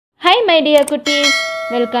my dear குட்டீஸ்,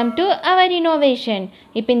 welcome to our innovation.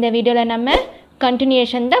 இப்போ இந்த வீடியோல நம்ம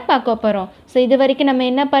continuation தான் பார்க்க போறோம். ஸோ இது வரைக்கும் நம்ம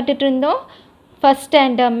என்ன பார்த்துட்டு இருந்தோம்? First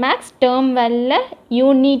standard maths term 1ல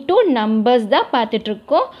unit 2 numbers தான் பார்த்துட்டு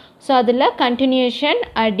இருக்கோம். ஸோ அதில் continuation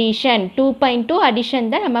addition 2.2 addition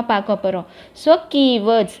தான் நம்ம பார்க்க போகிறோம். So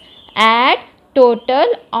keywords add, total,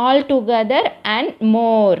 all together and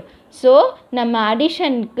more. So நம்ம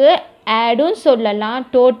additionக்கு ஆடும் சொல்லலாம்,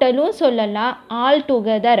 டோட்டலும் சொல்லலாம், ஆல்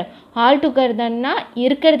டுகெதர்னா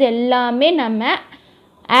இருக்கிறது எல்லாமே நம்ம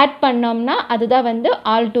ஆட் பண்ணோம்னா அதுதான் வந்து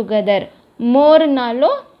ஆல் டுகெதர்.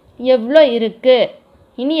 மோர்னாலும் எவ்வளோ இருக்குது,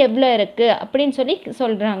 இனி எவ்வளோ இருக்குது அப்படின்னு சொல்லி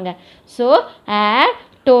சொல்கிறாங்க. So add,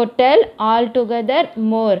 total, all together,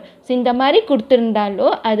 மோர். ஸோ இந்த மாதிரி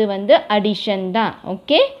கொடுத்துருந்தாலும் அது வந்து அடிஷன் தான்.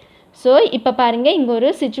 ஓகே, ஸோ இப்போ பாருங்கள், இங்கே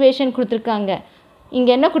ஒரு சிச்சுவேஷன் கொடுத்துருக்காங்க.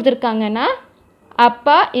 இங்கே என்ன கொடுத்துருக்காங்கன்னா,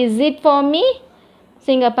 அப்பா is it for me. So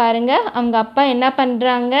இங்கே பாருங்கள், அவங்க அப்பா என்ன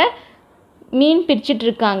பண்ணுறாங்க, மீன்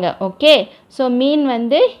பிடிச்சிட்ருக்காங்க. ஓகே, ஸோ மீன்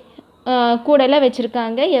வந்து கூடலாம்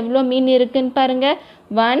வச்சுருக்காங்க. எவ்வளோ மீன் இருக்குதுன்னு பாருங்கள்,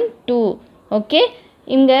 1 2. ஓகே,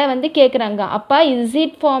 இங்கே வந்து கேட்குறாங்க, அப்பா இஸ்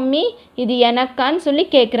இட் ஃபார் மீ, இது எனக்கான்னு சொல்லி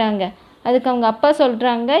கேட்குறாங்க. அதுக்கு அவங்க அப்பா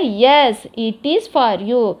சொல்கிறாங்க, S it is for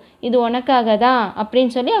you, இது உனக்காக தான்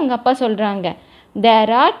அப்படின்னு சொல்லி அவங்க அப்பா சொல்கிறாங்க.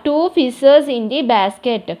 There are 2 fishes in the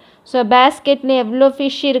basket. So பேஸ்கெட்டில் எவ்வளோ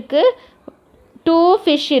ஃபிஷ் இருக்குது, 2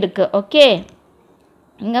 fish இருக்குது. ஓகே,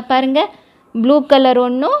 இங்கே பாருங்கள், ப்ளூ கலர்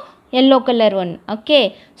ஒன்றும் எல்லோ கலர் ஒன்று. ஓகே,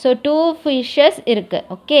 ஸோ 2 fishes இருக்குது.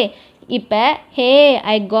 ஓகே, இப்போ ஹே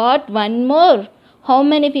I got 1 more. How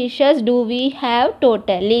many fishes do we have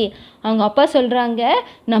totally? அவங்க அப்பா சொல்கிறாங்க,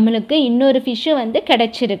 நம்மளுக்கு இன்னொரு ஃபிஷ்ஷு வந்து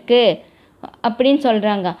கிடச்சிருக்கு அப்படின்னு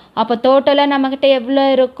சொல்கிறாங்க. அப்போ டோட்டலாக நம்மக்கிட்ட எவ்வளோ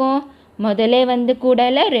இருக்கும்? முதல்ல வந்து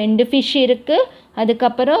கூடல 2 ஃபிஷ் இருக்குது,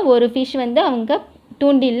 அதுக்கப்புறம் ஒரு ஃபிஷ் வந்து அவங்க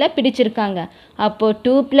தூண்டிலில் பிடிச்சிருக்காங்க. அப்போது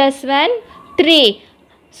 2 + 1 3.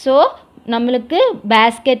 ஸோ நம்மளுக்கு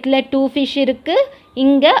பேஸ்கெட்டில் 2 ஃபிஷ் இருக்குது,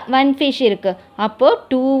 இங்கே 1 ஃபிஷ் இருக்குது. அப்போது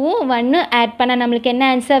 2ம் 1ம் ஆட் பண்ணால் நம்மளுக்கு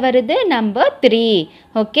என்ன ஆன்சர் வருது? Number 3.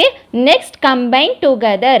 Okay, next combine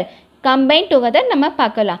together. Combine together நம்ம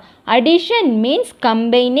பார்க்கலாம். Addition means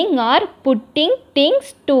combining are putting things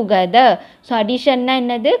together. So அடிஷன்னா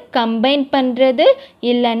என்னது? கம்பைன் பண்ணுறது,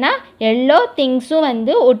 இல்லைன்னா எல்லா திங்ஸும்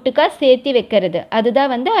வந்து ஒட்டுக்கா சேர்த்து வைக்கிறது,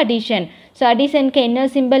 அதுதான் வந்து அடிஷன். ஸோ அடிஷனுக்கு என்ன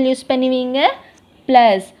சிம்பிள் யூஸ் பண்ணுவீங்க?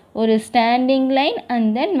 ப்ளஸ், ஒரு standing line and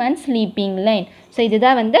then 1 sleeping line. So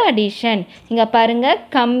இதுதான் வந்து அடிஷன். இங்கே பாருங்கள்,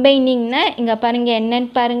 கம்பைனிங்னா இங்கே பாருங்கள்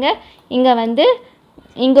என்னன்னு பாருங்கள். இங்கே வந்து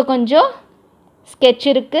இங்கே கொஞ்சம் ஸ்கெட்ச்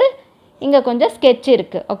இருக்குது, இங்கே கொஞ்சம் ஸ்கெட்ச்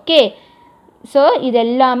இருக்குது. ஓகே, ஸோ இது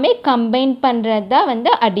எல்லாமே கம்பைன் பண்ணுறது தான் வந்து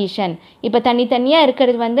அடிஷன். இப்போ தனித்தனியாக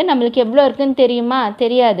இருக்கிறது வந்து நம்மளுக்கு எவ்வளோ இருக்குதுன்னு தெரியுமா?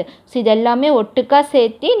 தெரியாது. ஸோ இது எல்லாமே ஒட்டுக்கா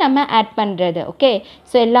சேர்த்து நம்ம ஆட் பண்ணுறது. ஓகே,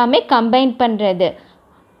 ஸோ எல்லாமே கம்பைன் பண்ணுறது,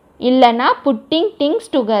 இல்லைன்னா புட்டிங்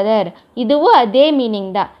திங்ஸ் டுகெதர், இதுவும் அதே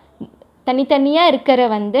மீனிங் தான். தனித்தனியாக இருக்கிற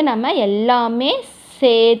வந்து நம்ம எல்லாமே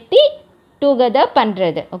சேர்த்து டுகெதர்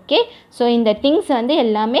பண்ணுறது. ஓகே, ஸோ இந்த திங்ஸ் வந்து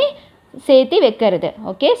எல்லாமே சேர்த்து வைக்கிறது.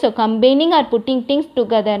 Okay, so combining are putting things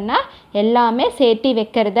டுகெதர்னா எல்லாமே சேர்த்து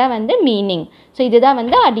வைக்கிறதா வந்து மீனிங். ஸோ இதுதான்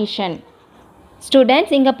வந்து அடிஷன்.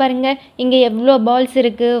 ஸ்டூடெண்ட்ஸ் இங்கே பாருங்கள், இங்கே எவ்வளோ பால்ஸ்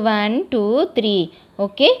இருக்குது? 1 2 3.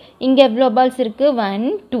 ஓகே, இங்கே எவ்வளோ பால்ஸ் இருக்குது? 1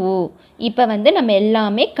 2. இப்போ வந்து நம்ம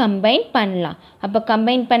எல்லாமே கம்பைன் பண்ணலாம். அப்போ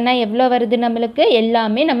கம்பைன் பண்ணால் எவ்வளோ வருது நம்மளுக்கு?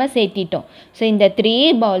 எல்லாமே நம்ம சேர்த்திட்டோம். ஸோ இந்த 3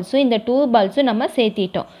 பால்ஸும் இந்த 2 பால்ஸும் நம்ம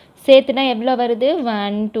சேர்த்திட்டோம். சேர்த்துனா எவ்வளோ வருது?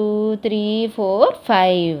 1 2 3 4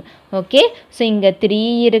 5. ஓகே, ஸோ இங்கே 3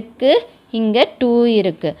 இருக்குது, இங்கே 2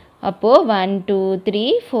 இருக்குது. அப்போது 1 2 3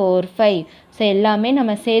 4 5. ஸோ எல்லாமே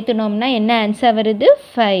நம்ம சேர்த்துனோம்னா என்ன ஆன்சர் வருது?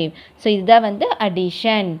 5. ஸோ இதுதான் வந்து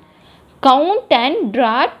addition. Count and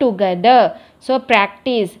draw together. So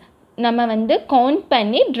practice, நம்ம வந்து கவுண்ட்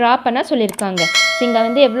பண்ணி ட்ரா பண்ண சொல்லியிருக்காங்க. ஸோ இங்கே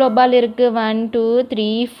வந்து எவ்வளோ பால் இருக்குது? 1 2 3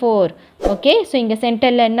 4. ஓகே, ஸோ இங்கே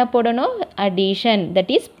சென்டரில் என்ன போடணும்? Addition,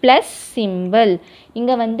 that is plus symbol.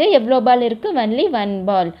 இங்கே வந்து எவ்வளோ பால் இருக்குது? ஒன்லி 1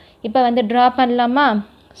 பால். இப்போ வந்து ட்ரா பண்ணலாமா?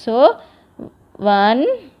 ஸோ 1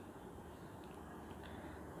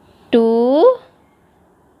 2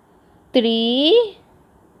 3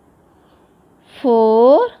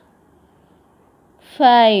 4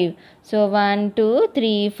 5. ஸோ 1 2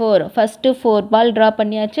 3 4. ஃபஸ்ட்டு 4 பால் ட்ரா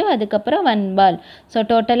பண்ணியாச்சு, அதுக்கப்புறம் 1 பால். ஸோ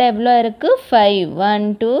டோட்டலாக எவ்வளோ இருக்குது? 5. 1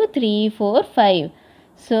 2 3 4 5.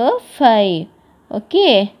 ஸோ 5. ஓகே,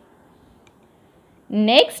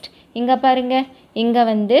 நெக்ஸ்ட் இங்கே பாருங்கள், இங்கே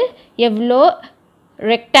வந்து எவ்வளோ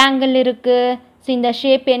ரெக்டாங்கிள் இருக்குது? ஸோ இந்த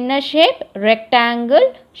ஷேப் என்ன shape? Rectangle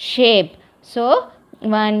shape. So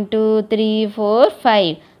 1 2 3 4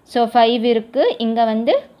 5. So 5 இருக்குது, இங்கே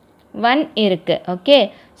வந்து 1 இருக்குது. ஓகே,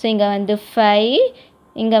 ஸோ இங்கே வந்து 5,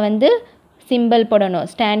 இங்கே வந்து symbol போடணும்.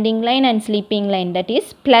 standing line and sleeping line, that is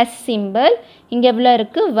plus symbol. இங்க எவ்வளோ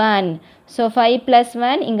இருக்கு 1. so 5 plus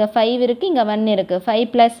 1, இங்க 5 இருக்கு, இங்க 1 இருக்கு. 5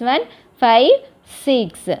 plus 1 5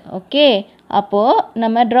 6. ஓகே, அப்போ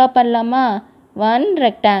நம்ம draw பண்ணலாமா? 1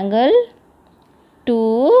 rectangle, 2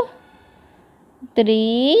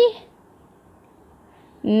 3,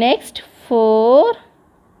 next 4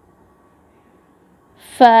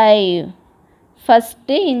 5.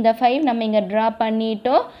 ஃபஸ்ட்டு இந்த 5 நம்ம இங்கே ட்ரா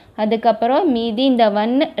பண்ணிட்டோம். அதுக்கப்புறம் மீதி இந்த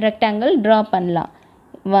 1 ரெக்டாங்கிள் ட்ரா பண்ணலாம்.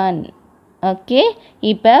 1. ஓகே,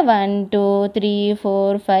 இப்போ 1 2 3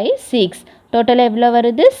 4 5 6 டோட்டல் எவ்வளோ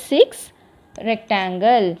வருது? 6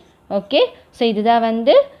 ரெக்டாங்கிள். ஓகே, ஸோ இதுதான்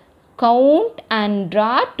வந்து count and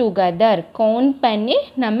draw together. Count பண்ணி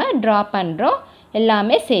நம்ம ட்ரா பண்ணுறோம்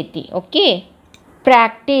எல்லாமே சேர்த்தி. Okay,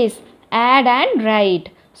 practice add and right.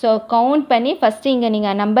 So count பண்ணி ஃபஸ்ட்டு இங்கே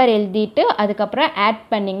நீங்கள் நம்பர் எழுதிட்டு அதுக்கப்புறம் ஆட்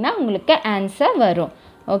பண்ணிங்கன்னா உங்களுக்கு ஆன்சர் வரும்.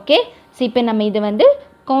 ஓகே, ஸோ இப்போ நம்ம இது வந்து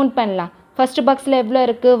கவுண்ட் பண்ணலாம். ஃபஸ்ட்டு பாக்ஸில் எவ்வளோ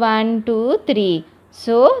இருக்குது? 1 2 3.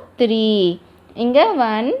 ஸோ 3. இங்கே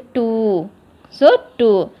 1 2. ஸோ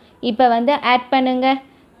 2. இப்போ வந்து ஆட் பண்ணுங்கள்.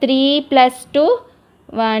 3 + 2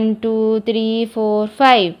 1 2 3 4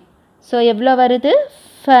 5. ஸோ எவ்வளோ வருது?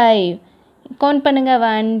 5. கவுண்ட் பண்ணுங்கள்.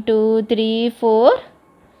 1 2 3 4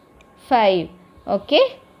 5. Okay,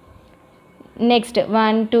 next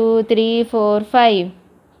 1 2 3 4 5.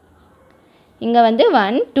 இங்கே வந்து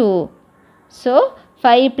 1 2. ஸோ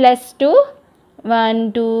 5 + 2 1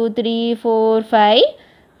 2 3 4 5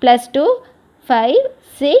 + 2 5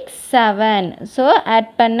 6 7. ஸோ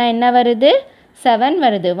ஆட் பண்ணால் என்ன வருது? 7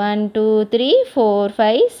 வருது. 1 2 3 4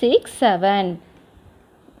 5 6 7.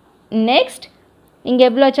 நெக்ஸ்ட் இங்கே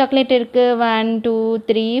எவ்வளோ சாக்லேட் இருக்குது? 1 2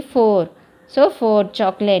 3 4. So 4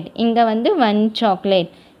 chocolate. இங்கே வந்து 1 சாக்லேட்.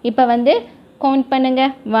 இப்போ வந்து கவுண்ட்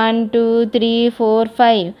பண்ணுங்கள். 1 2 3 4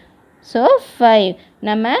 5. ஸோ 5.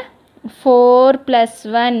 நம்ம 4 +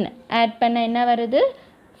 1 ஆட் பண்ண என்ன வருது?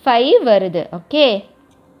 5 வருது. Okay,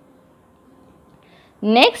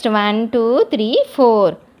 next 1 2 3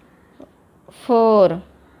 4 4.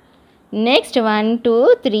 நெக்ஸ்ட் 1 2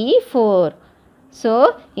 3 4. ஸோ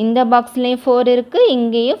இந்த பாக்ஸ்லேயும் 4 இருக்குது,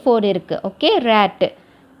 இங்கேயும் 4 இருக்குது. Okay, rate.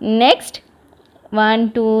 Next 1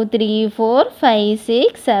 2 3 4 5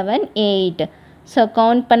 6 7 8. So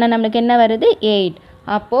count பண்ண நம்மளுக்கு என்ன வருது? 8.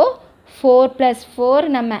 அப்போது 4 + 4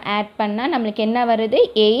 நம்ம ஆட் பண்ணால் நம்மளுக்கு என்ன வருது?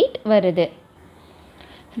 8 வருது.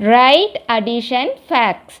 Right addition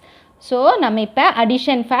facts. ஸோ நம்ம இப்போ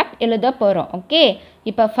அடிஷன் ஃபேக்ட் எழுத போகிறோம். ஓகே,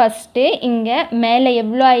 இப்போ ஃபஸ்ட்டு இங்கே மேலே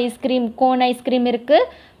எவ்வளோ ஐஸ்கிரீம், கோன் ஐஸ்கிரீம் இருக்குது?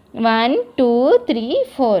 1 2 3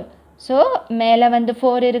 4. ஸோ மேலே வந்து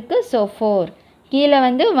 4 இருக்குது. ஸோ 4. கீழே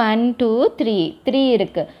வந்து 1 2 3 3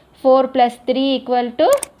 இருக்குது. 4 + 3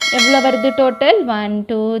 = எவ்வளோ வருது டோட்டல்? 1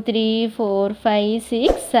 2 3 4 5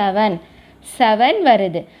 6 7 7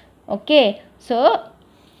 வருது. ஓகே, ஸோ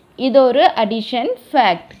இது ஒரு அடிஷன்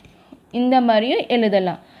ஃபேக்ட். இந்த மாதிரியும்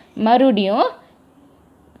எழுதலாம். மறுபடியும்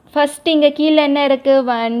ஃபஸ்ட் இங்கே கீழே என்ன இருக்குது?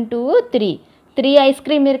 1 2 3 3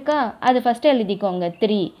 ஐஸ்கிரீம் இருக்கா? அது ஃபஸ்ட்டு எழுதிக்கோங்க.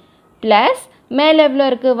 3 ப்ளஸ் மேலே எவ்வளோ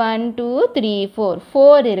இருக்குது? 1 2 3 4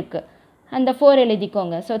 4 இருக்குது. அந்த 4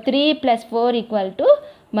 எழுதிக்கோங்க. ஸோ 3 + 4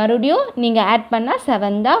 மறுபடியும் நீங்கள் ஆட் பண்ணால்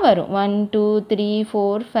 7 தான் வரும். 1 2 3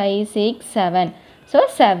 4 5 6 7. ஸோ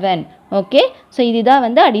 7. ஓகே, ஸோ இதுதான்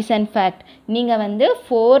வந்து அடிஷன் ஃபேக்ட். நீங்கள் வந்து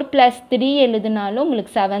 4 + 3 எழுதினாலும்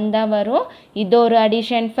உங்களுக்கு 7 தான் வரும். இது ஒரு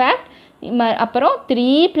அடிஷன் ஃபேக்ட். அப்புறம் 3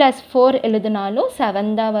 + 4 எழுதினாலும்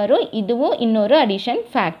 7 தான் வரும். இதுவும் இன்னொரு அடிஷன்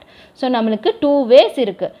ஃபேக்ட். ஸோ நம்மளுக்கு 2 ways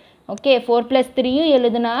இருக்குது. ஓகே, 4 + 3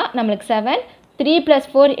 எழுதுனா நம்மளுக்கு 7, 3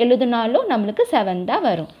 + 4 எழுதுனாலும் நம்மளுக்கு 7 தான்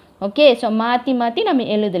வரும். ஓகே, ஸோ மாற்றி மாற்றி நம்ம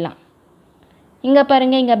எழுதலாம். இங்கே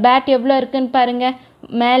பாருங்கள், இங்கே பேட் எவ்வளோ இருக்குதுன்னு பாருங்கள்.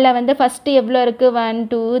 மேலே வந்து ஃபஸ்ட்டு எவ்வளோ இருக்குது? 1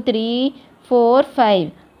 2 3 4 5.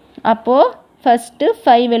 அப்போது ஃபஸ்ட்டு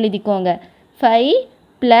 5 எழுதிக்கோங்க. 5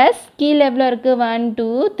 ப்ளஸ் கீழே எவ்வளோ இருக்குது? 1 2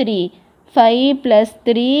 3. 5 +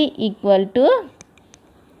 3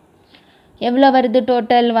 = எவ்வளோ வருது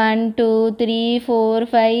டோட்டல்? 1 2 3 4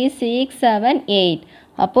 5 6 7 8.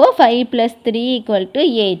 அப்போது 5 + 3 =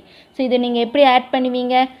 8. ஸோ இதை நீங்கள் எப்படி ஆட்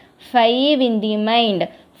பண்ணுவீங்க? 5 in the mind.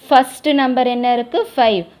 First number என்ன இருக்குது?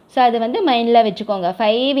 5. ஸோ அது வந்து மைண்டில் வச்சுக்கோங்க.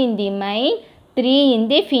 5 in the mind, 3 in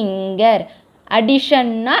the finger.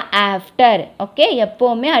 அடிஷன்னா after. Okay,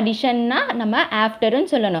 எப்போவுமே அடிஷன்னா நம்ம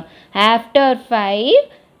ஆஃப்டர்னு சொல்லணும். ஆஃப்டர் 5,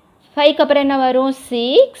 5க்கு அப்புறம் என்ன வரும்?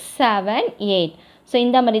 6 7 8. ஸோ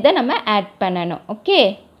இந்த மாதிரி தான் நம்ம ஆட் பண்ணணும். ஓகே,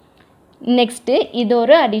 நெக்ஸ்ட்டு இது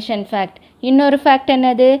ஒரு அடிஷன் ஃபேக்ட். இன்னொரு ஃபேக்ட்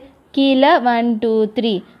என்னது? கீழே 1 2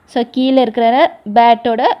 3. ஸோ கீழே இருக்கிற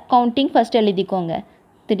பேட்டோட கவுண்டிங் ஃபஸ்ட் எழுதிக்கோங்க.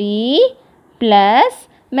 3 ப்ளஸ்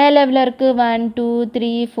மேலே எவ்வளோ இருக்குது? 1 2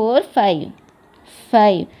 3 4 5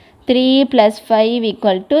 5. 3 + 5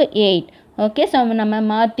 = 8. ஓகே, ஸோ நம்ம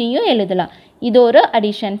மாற்றியும் எழுதலாம். இது ஒரு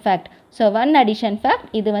addition fact. So 1 addition fact,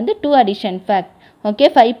 இது வந்து 2 அடிஷன் ஃபேக்ட். ஓகே,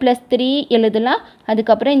 5 + 3 எழுதலாம்.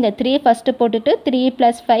 அதுக்கப்புறம் இந்த 3 ஃபஸ்ட்டு போட்டுட்டு 3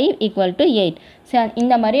 + 5 = 8. ஸோ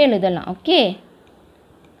இந்த மாதிரி எழுதலாம். ஓகே,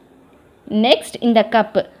 நெக்ஸ்ட் இந்த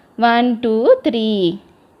கப்பு 1 2 3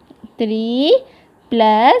 3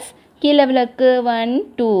 ப்ளஸ் கீழே விளக்கு 1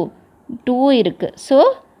 2 2 இருக்குது. ஸோ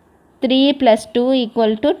 3 + 2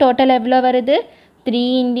 = டோட்டல் எவ்வளோ வருது? 3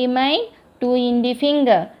 in the mind, 2 in the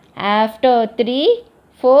finger. After 3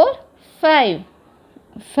 4 5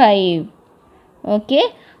 5. Okay,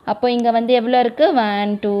 அப்போ இங்கே வந்து எவ்வளோ இருக்குது?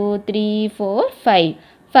 1 2 3 4 5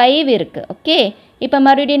 5 இருக்குது. ஓகே, இப்போ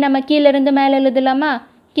மறுபடியும் நம்ம கீழேருந்து மேலே எழுதலாமா?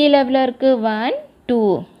 கீழே எவ்வளோ இருக்குது? 1 2.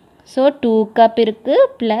 ஸோ 2 கப் இருக்குது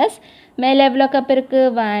ப்ளஸ் மேலே எவ்வளோ கப்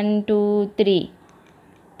இருக்குது? 1 2 3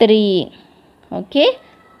 3. ஓகே,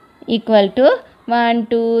 = 1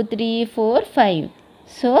 2 3 4 5.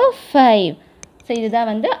 ஸோ 5. ஸோ இதுதான்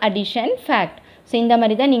வந்து அடிஷன் ஃபேக்ட். ஸோ இந்த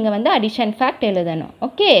மாதிரி தான் நீங்கள் வந்து அடிஷன் ஃபேக்ட் எழுதணும்.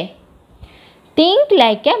 Okay, think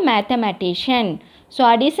like a mathematician. So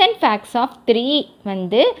addition facts of 3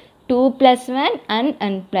 வந்து 2 + 1 and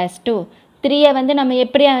n + 2. 3 வந்து நம்ம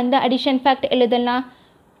எப்படி வந்து அடிஷன் ஃபேக்ட் எழுதலாம்?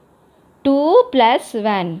 2 +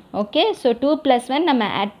 1. ஓகே, ஸோ 2 + 1 நம்ம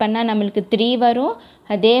ஆட் பண்ணால் நம்மளுக்கு 3 வரும்.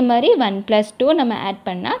 அதே மாதிரி 1 + 2 நம்ம ஆட்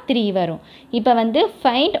பண்ணால் 3 வரும். இப்போ வந்து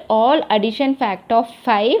find all addition fact of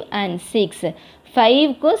 5 and 6.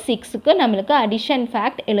 5க்கும் 6க்கும் நம்மளுக்கு அடிஷன்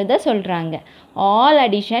ஃபேக்ட் எழுத சொல்கிறாங்க. All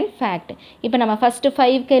addition fact. இப்போ நம்ம ஃபஸ்ட்டு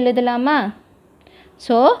 5க்கு எழுதலாமா?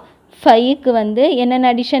 ஸோ 5க்கு வந்து என்னென்ன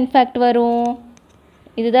அடிஷன் ஃபேக்ட் வரும்?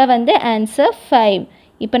 இதுதான் வந்து ஆன்சர் 5.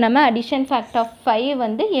 இப்போ நம்ம அடிஷன் ஃபேக்ட் ஆஃப் 5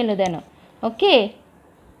 வந்து எழுதணும். ஓகே,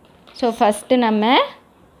 ஸோ ஃபஸ்ட்டு நம்ம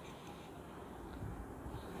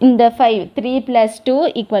இந்த 5 3 + 2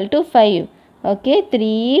 = 5. ஓகே,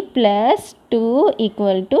 3 + 2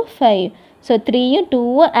 = 5. ஸோ 3யும்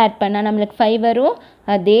 2வும் ஆட் பண்ணால் நம்மளுக்கு 5 வரும்.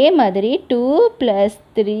 அதே மாதிரி 2 +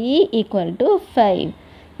 3 = 5.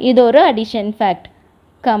 இது ஒரு அடிஷன் ஃபேக்ட்.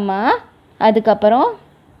 கம்மா அதுக்கப்புறம்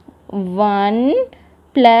 1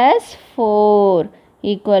 + 4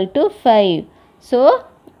 = 5. ஸோ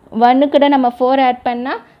 1 கூட நம்ம 4 ஆட்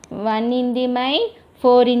பண்ணால் 1 in the mind,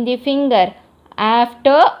 4 in the finger.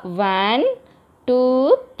 After 1 2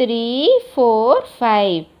 3 4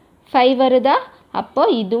 5 5 வருதா? அப்போ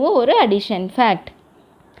இதுவும் ஒரு addition fact.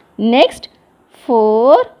 Next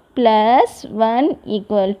 4 + 1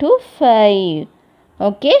 = 5.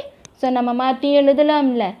 Okay, so நம்ம மாற்றி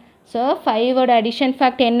எழுதலாம்ல. ஸோ 5ஓட அடிஷன்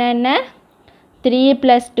ஃபேக்ட் என்னென்ன? 3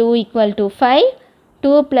 + 2 = 5,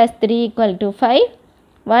 2 + 3 = 5,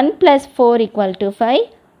 1 + 4 = 5,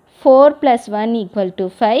 4 + 1 =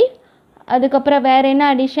 5. அதுக்கப்புறம் வேறு என்ன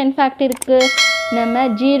அடிஷன் ஃபேக்ட் இருக்குது? நம்ம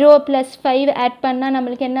 0 + 5 ஆட் பண்ணால்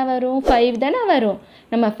நம்மளுக்கு என்ன வரும்? 5 தானே வரும்.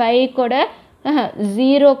 நம்ம 5 கூட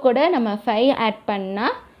 0 கூட நம்ம 5 ஆட்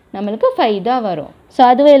பண்ணால் நம்மளுக்கு 5 தான் வரும். ஸோ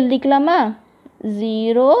அதுவும் எழுதிக்கலாமா?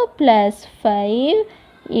 0 + 5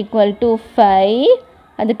 = 5.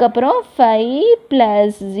 அதுக்கப்புறம் 5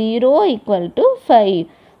 + 0 = 5.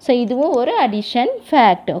 ஸோ இதுவும் ஒரு அடிஷன்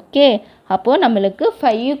ஃபேக்ட். ஓகே, அப்போது நம்மளுக்கு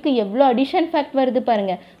 5க்கு எவ்வளோ அடிஷன் ஃபேக்ட் வருது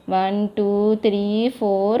பாருங்கள். 1 2 3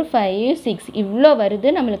 4 5 6 இவ்வளோ வருது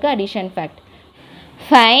நம்மளுக்கு addition fact.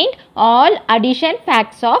 Find all addition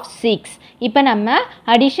facts of 6. இப்போ நம்ம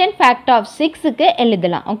அடிஷன் ஃபேக்ட் ஆஃப் 6க்கு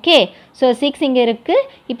எழுதலாம். ஓகே, ஸோ 6 இங்கே இருக்குது.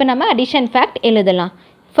 இப்போ நம்ம அடிஷன் ஃபேக்ட் எழுதலாம்.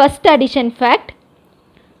 First addition fact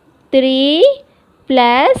 3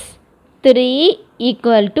 + 3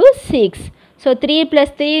 = 6. ஸோ 3 +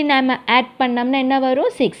 3 நம்ம ஆட் பண்ணோம்னா என்ன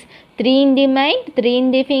வரும்? 6. 3 in the mind, 3 in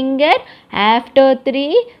the finger. After 3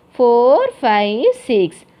 4 5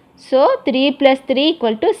 6. So 3 + 3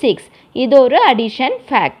 = 6. இது ஒரு அடிஷன்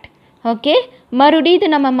ஃபேக்ட். ஓகே, மறுபடியும் இது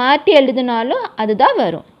நம்ம மாற்றி எழுதினாலும் அதுதான்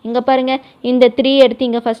வரும். இங்கே பாருங்கள், இந்த 3 எடுத்து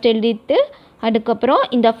இங்கே ஃபஸ்ட் எழுதிட்டு அதுக்கப்புறம்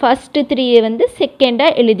இந்த ஃபஸ்ட்டு 3 வந்து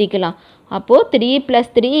செகண்டாக எழுதிக்கலாம். அப்போது 3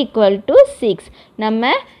 + 3 = 6.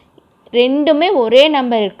 நம்ம ரெண்டுமே ஒரே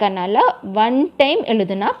நம்பர் இருக்கனால 1 டைம்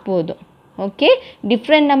எழுதுனா போதும். ஓகே,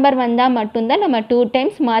 டிஃப்ரெண்ட் நம்பர் வந்தால் மட்டும்தான் நம்ம 2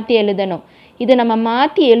 டைம்ஸ் மாற்றி எழுதணும். இது நம்ம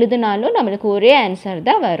மாற்றி எழுதினாலும் நம்மளுக்கு ஒரே ஆன்சர்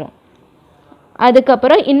தான் வரும்.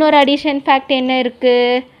 அதுக்கப்புறம் இன்னொரு அடிஷன் ஃபேக்ட் என்ன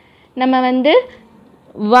இருக்குது? நம்ம வந்து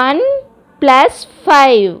 1 +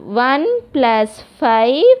 5 1 +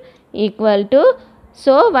 5 =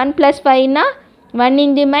 so 1 + 5னா 1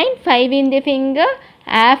 in the mind, 5 in the finger.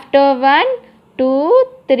 After 1 2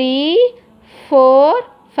 3 4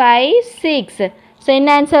 5 6. So என்ன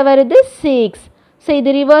ஆன்சர் வருது? 6. ஸோ இது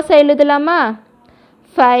ரிவர்ஸ் எழுதலாமா?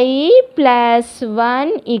 5 +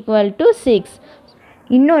 1 = 6.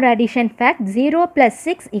 இன்னொரு அடிஷன் ஃபேக்ட் 0 +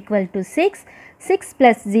 6 = 6, 6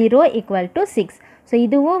 + 0 = 6. ஸோ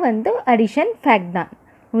இதுவும் வந்து அடிஷன் ஃபேக்ட் தான்.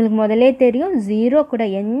 உங்களுக்கு முதலே தெரியும், 0 கூட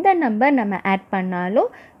எந்த நம்பர் நம்ம ஆட் பண்ணாலும்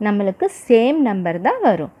நம்மளுக்கு சேம் நம்பர் தான்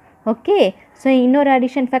வரும். ஓகே, ஸோ இன்னொரு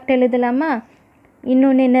அடிஷன் ஃபேக்ட் எழுதலாமா?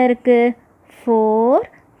 இன்னொன்று என்ன இருக்குது? 4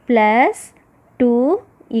 + 2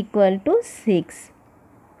 = 6.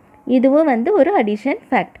 இதுவும் வந்து ஒரு addition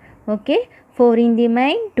fact. Okay, 4 in the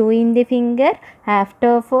mind, 2 in the finger,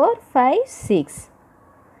 after 4, 5, 6.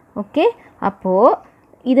 Okay, அப்போது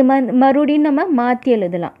இது மறுபடியும் நம்ம மாற்றி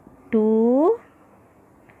எழுதலாம். 2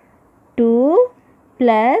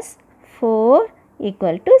 + 4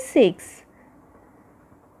 = 6.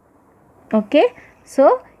 ஓகே, ஸோ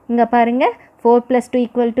இங்கே பாருங்கள், 4 + 2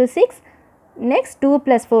 = 6. நெக்ஸ்ட் 2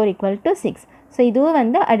 + 4 = 6. ஸோ இதுவும்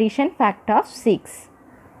வந்து addition fact of 6.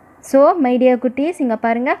 So my dear குட்டீஸ், இங்கே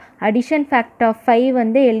பாருங்கள், அடிஷன் ஃபேக்ட் ஆஃப் 5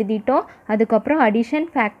 வந்து எழுதிட்டோம். அதுக்கப்புறம் அடிஷன்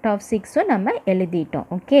ஃபேக்ட் ஆஃப் 6ம் நம்ம எழுதிட்டோம்.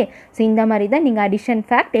 ஓகே, ஸோ இந்த மாதிரி தான் நீங்கள் அடிஷன்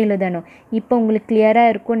ஃபேக்ட் எழுதணும். இப்போ உங்களுக்கு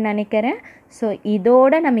கிளியராக இருக்கும்னு நினைக்கிறேன். ஸோ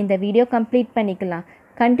இதோடு நம்ம இந்த வீடியோ கம்ப்ளீட் பண்ணிக்கலாம்.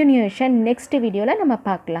 கண்டினியூஷன் நெக்ஸ்ட் வீடியோவில் நம்ம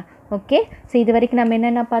பார்க்கலாம். ஓகே, ஸோ இது வரைக்கும் நம்ம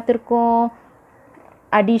என்னென்ன பார்த்துருக்கோம்?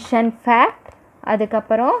 அடிஷன் ஃபேக்ட்,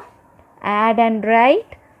 அதுக்கப்புறம் ஆட் அண்ட்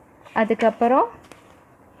ரைட், அதுக்கப்புறம்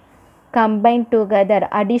கம்பைன் டுகெதர்.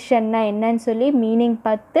 அடிஷன்னா என்னன்னு சொல்லி மீனிங்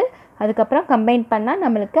பார்த்து அதுக்கப்புறம் கம்பைன் பண்ணால்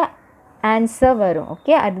நம்மளுக்கு ஆன்சர் வரும்.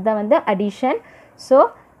 ஓகே, அதுதான் வந்து addition. So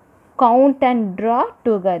count and draw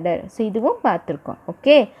together. So இதுவும் பார்த்துருக்கோம்.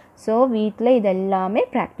 ஓகே, ஸோ வீட்டில் இதெல்லாமே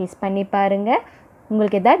ப்ராக்டிஸ் பண்ணி பாருங்கள்.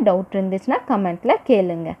 உங்களுக்கு எதாவது டவுட் இருந்துச்சுன்னா கமெண்ட்டில்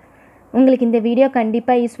கேளுங்க. உங்களுக்கு இந்த வீடியோ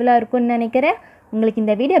கண்டிப்பாக யூஸ்ஃபுல்லாக இருக்கும்னு நினைக்கிறேன். உங்களுக்கு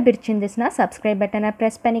இந்த வீடியோ பிடிச்சிருந்துச்சுன்னா சப்ஸ்கிரைப் பட்டனை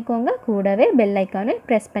ப்ரெஸ் பண்ணிக்கோங்க. கூடவே பெல் ஐக்கானும்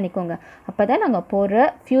ப்ரெஸ் பண்ணிக்கோங்க. அப்போ தான் நாங்கள் போடுற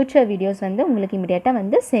ஃப்யூச்சர் வீடியோஸ் வந்து உங்களுக்கு இமிடியேட்டாக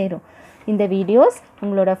வந்து சேரும். இந்த வீடியோஸ்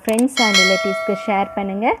உங்களோட ஃப்ரெண்ட்ஸ் அண்ட் ரிலேட்டிவ்ஸ்க்கு ஷேர்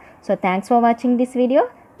பண்ணுங்கள். ஸோ தேங்க்ஸ் ஃபார் வாட்சிங் this video.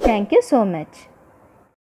 Thank you so much.